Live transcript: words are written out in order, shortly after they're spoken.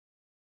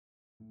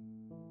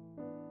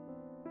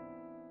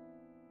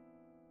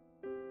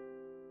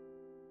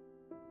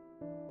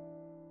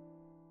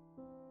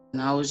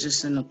I was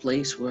just in a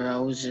place where I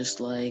was just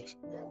like,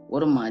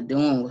 what am I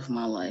doing with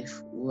my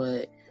life?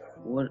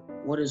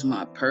 What is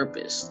my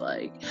purpose?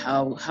 Like,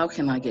 how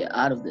can I get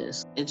out of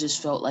this? It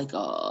just felt like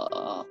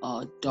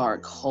a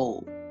dark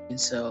hole. And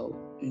so,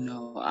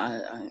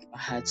 I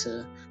had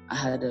to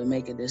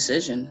make a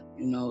decision,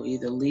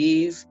 either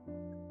leave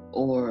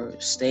or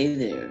stay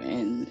there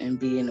and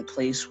be in a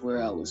place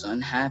where I was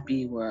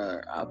unhappy,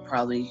 where I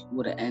probably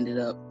would have ended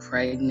up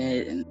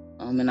pregnant, and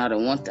I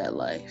don't want that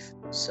life.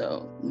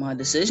 So my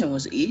decision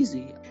was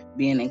easy.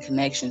 Being in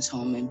Connections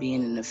Home and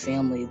being in a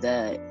family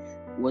that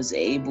was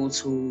able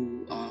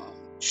to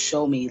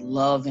show me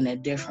love in a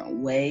different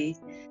way.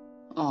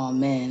 Oh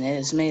man, it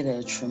has made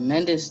a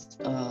tremendous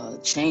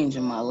change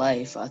in my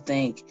life. I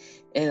think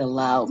it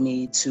allowed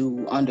me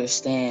to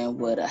understand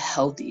what a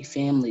healthy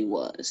family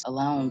was,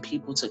 allowing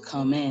people to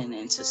come in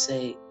and to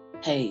say,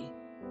 hey,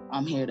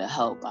 I'm here to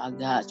help. I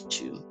got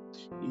you.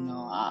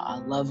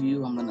 I love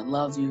you. I'm going to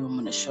love you. I'm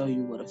going to show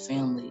you what a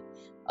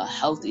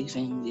healthy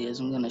family is.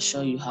 I'm going to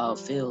show you how it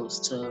feels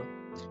to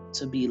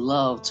be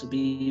loved, to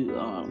be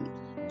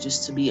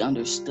just to be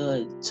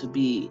understood, to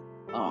be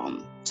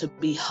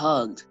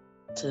hugged,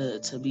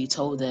 to be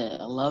told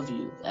that I love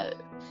you.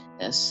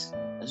 That's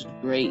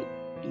great.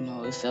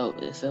 It felt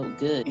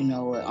good.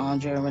 With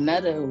Andre and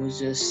Renetta,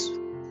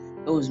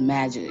 it was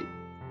magic.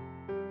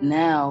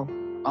 Now,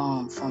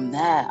 from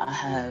that, I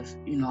have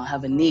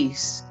a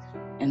niece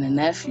and a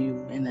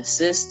nephew and a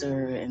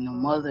sister and a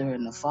mother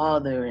and a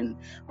father and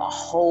a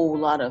whole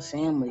lot of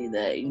family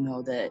that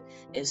that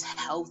is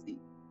healthy.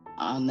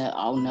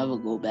 I'll never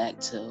go back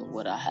to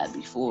what I had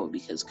before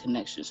because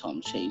Connections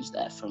Home changed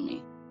that for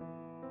me.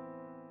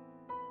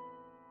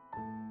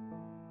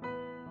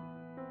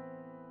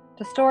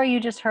 The story you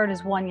just heard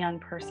is one young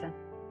person,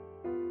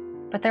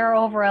 but there are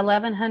over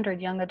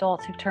 1,100 young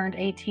adults who've turned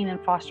 18 in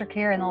foster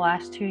care in the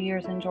last 2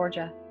 years in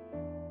Georgia.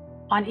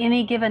 On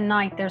any given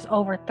night, there's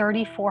over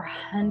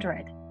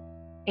 3,400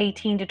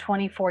 18 to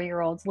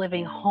 24-year-olds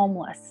living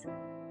homeless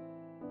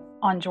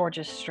on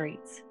Georgia's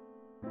streets.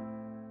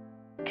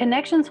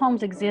 Connections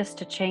Homes exist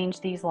to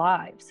change these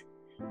lives,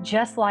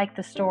 just like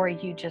the story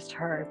you just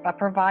heard, by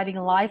providing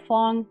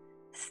lifelong,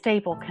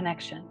 stable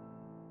connection.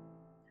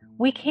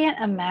 We can't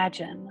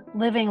imagine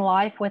living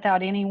life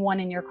without anyone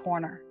in your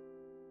corner,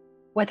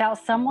 without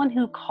someone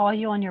who call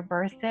you on your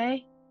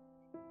birthday,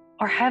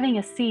 or having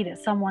a seat at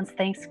someone's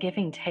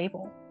Thanksgiving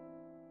table.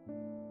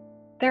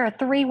 There are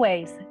 3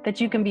 ways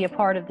that you can be a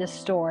part of this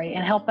story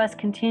and help us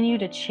continue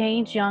to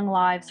change young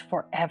lives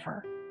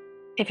forever.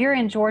 If you're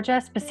in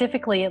Georgia,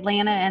 specifically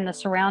Atlanta and the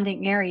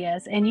surrounding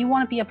areas, and you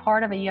want to be a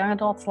part of a young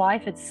adult's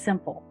life, it's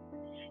simple.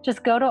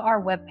 Just go to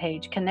our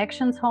webpage,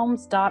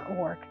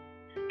 connectionshomes.org,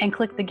 and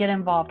click the Get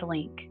Involved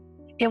link.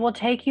 It will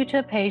take you to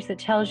a page that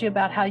tells you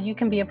about how you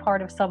can be a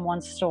part of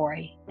someone's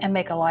story and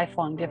make a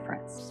lifelong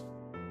difference.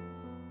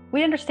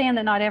 We understand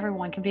that not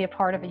everyone can be a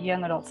part of a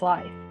young adult's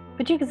life,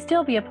 but you can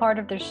still be a part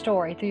of their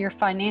story through your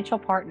financial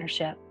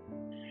partnership.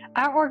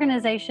 Our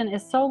organization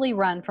is solely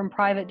run from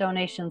private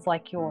donations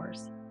like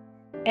yours.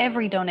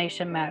 Every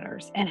donation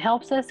matters and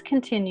helps us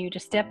continue to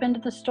step into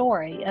the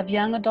story of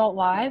young adult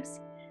lives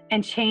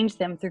and change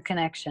them through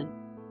connection.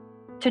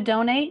 To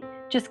donate,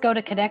 just go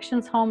to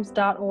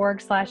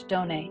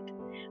connectionshomes.org/donate.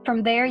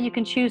 From there, you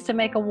can choose to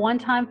make a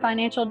one-time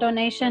financial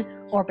donation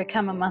or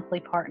become a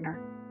monthly partner.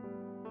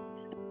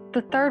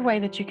 The third way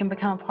that you can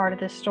become a part of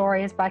this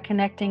story is by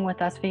connecting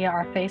with us via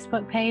our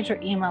Facebook page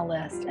or email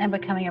list and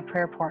becoming a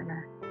prayer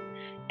partner.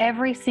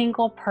 Every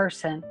single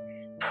person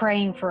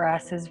praying for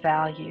us is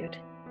valued.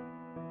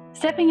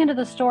 Stepping into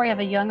the story of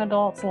a young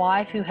adult's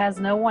life who has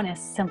no one is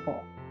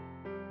simple.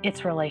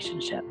 It's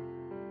relationship.